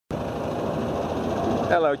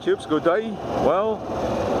Hello tubes, good day. Well,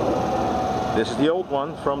 this is the old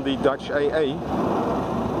one from the Dutch AA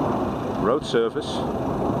road service.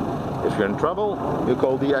 If you're in trouble, you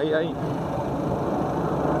call the AA.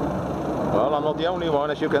 Well, I'm not the only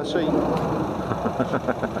one, as you can see.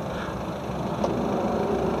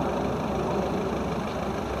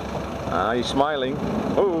 He's smiling.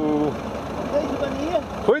 Oh. Deze ben hier.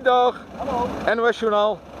 Goeiedag. Hallo. NOS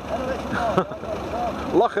Journaal. NOS Journaal.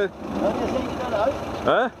 Lachen. Wanneer zend je dan uit?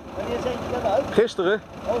 Huh? Wanneer zend je dan uit? Gisteren.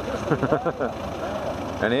 Oh, gisteren.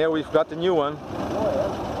 And here we've got the new one. Mooi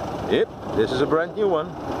hè? Yep, this is a brand new one.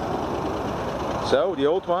 So the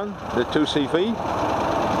old one, the 2CV,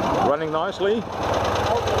 running nicely.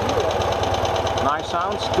 Nice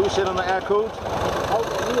sounds, 2-cylinder air cooled. Oud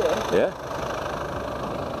en nieuw hè? Ja.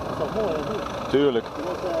 Dat is toch mooi hè? Tuurlijk. Dit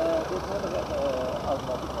hebben we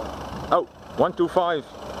automatisch. Oh,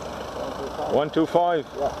 125. 125.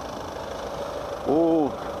 Ja.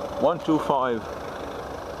 Oeh, 125.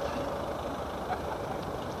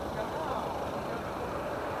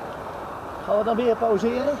 Gaan we dan weer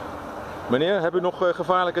pauzeren? Meneer, heb u nog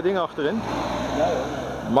gevaarlijke dingen achterin? Ja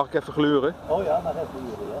hoor. Mag ik even gluren? Oh ja, maar even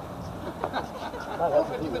hier ja. Maar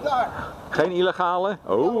even hier. Geen illegale?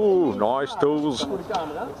 Oh, nice tools. Voor de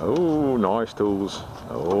camera. Oh, nice tools.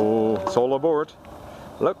 Oh, it's all aboard.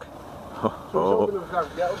 Look. Oh,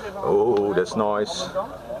 oh, that's nice.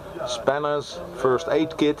 Spanners, first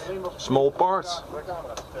aid kit, small parts,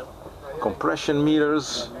 compression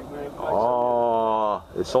meters. Oh,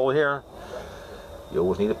 it's all here. You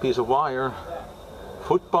always need a piece of wire.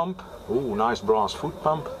 Foot pump. Oh, nice brass foot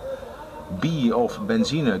pump. B of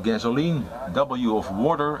benzine, gasoline. W of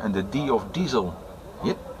water, and the D of diesel.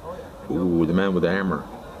 Yep. Ooh, the man with the hammer.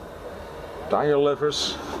 Tire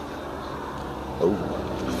levers. Oh.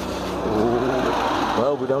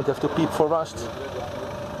 Well, we don't have to peep for rust.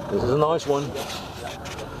 This is a nice one.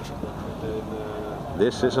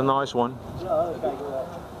 This is a nice one.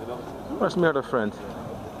 Where's my other friend?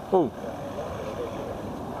 Oh.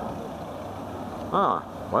 Ah,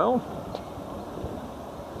 well,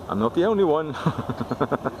 I'm not the only one.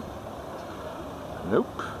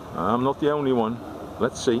 Nope, I'm not the only one.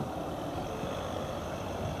 Let's see.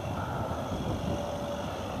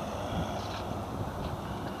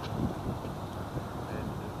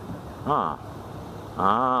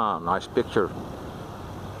 Nice picture.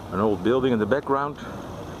 An old building in the background.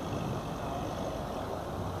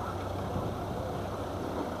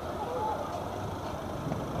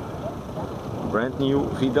 Brand new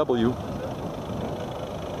VW.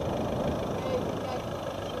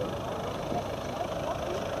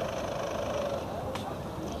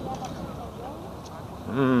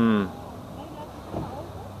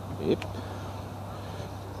 Yep.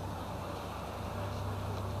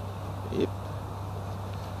 Yep.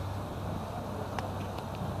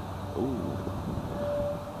 Ooh.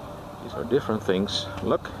 These are different things.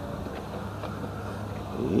 Look.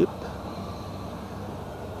 Yep.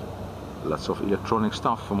 Lots of electronic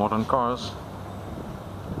stuff for modern cars.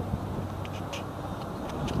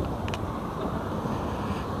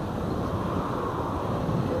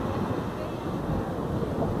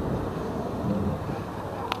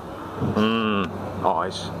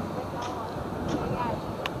 Nice.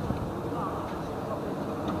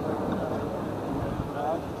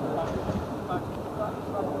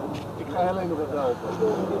 Ik ga alleen nog even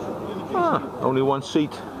helpen. Only one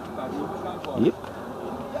seat. Yep.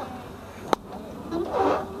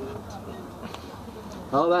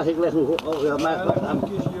 Oh, daar ging ik weg nog. Oh ja, maar.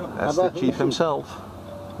 That's the chief himself.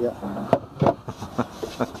 Ja.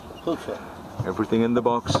 Goed zo. Everything in the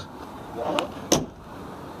box.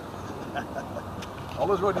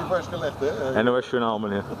 Alles wordt hier vastgelegd, hè? NOS Journaal,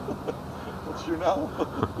 meneer. Wat is journaal?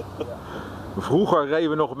 Vroeger reden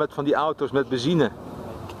we nog met van die auto's met benzine.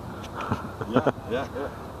 Ja.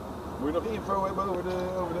 Moet je nog info hebben over de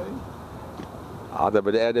Ah, daar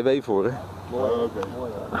hebben we de RDW voor, hè? Mooi, oké.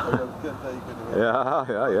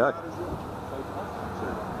 Ja.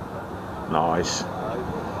 Nice.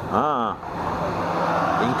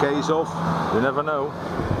 In case of, you never know.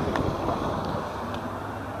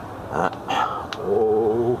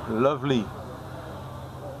 Oh, lovely.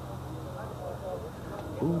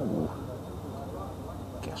 Ooh.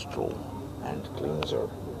 Castrol and cleanser.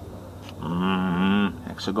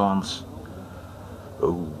 Hexagons.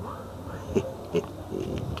 Oh.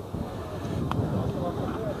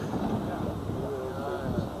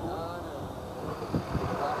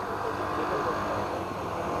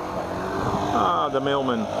 The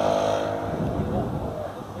mailman.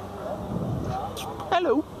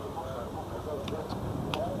 Hello.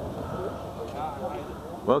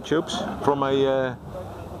 Well, tubes, from a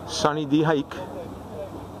sunny The Hague,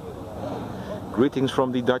 Greetings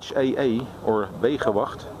from the Dutch AA or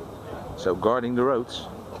Wegenwacht. So guarding the roads.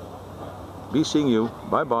 Be seeing you.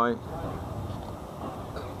 Bye bye.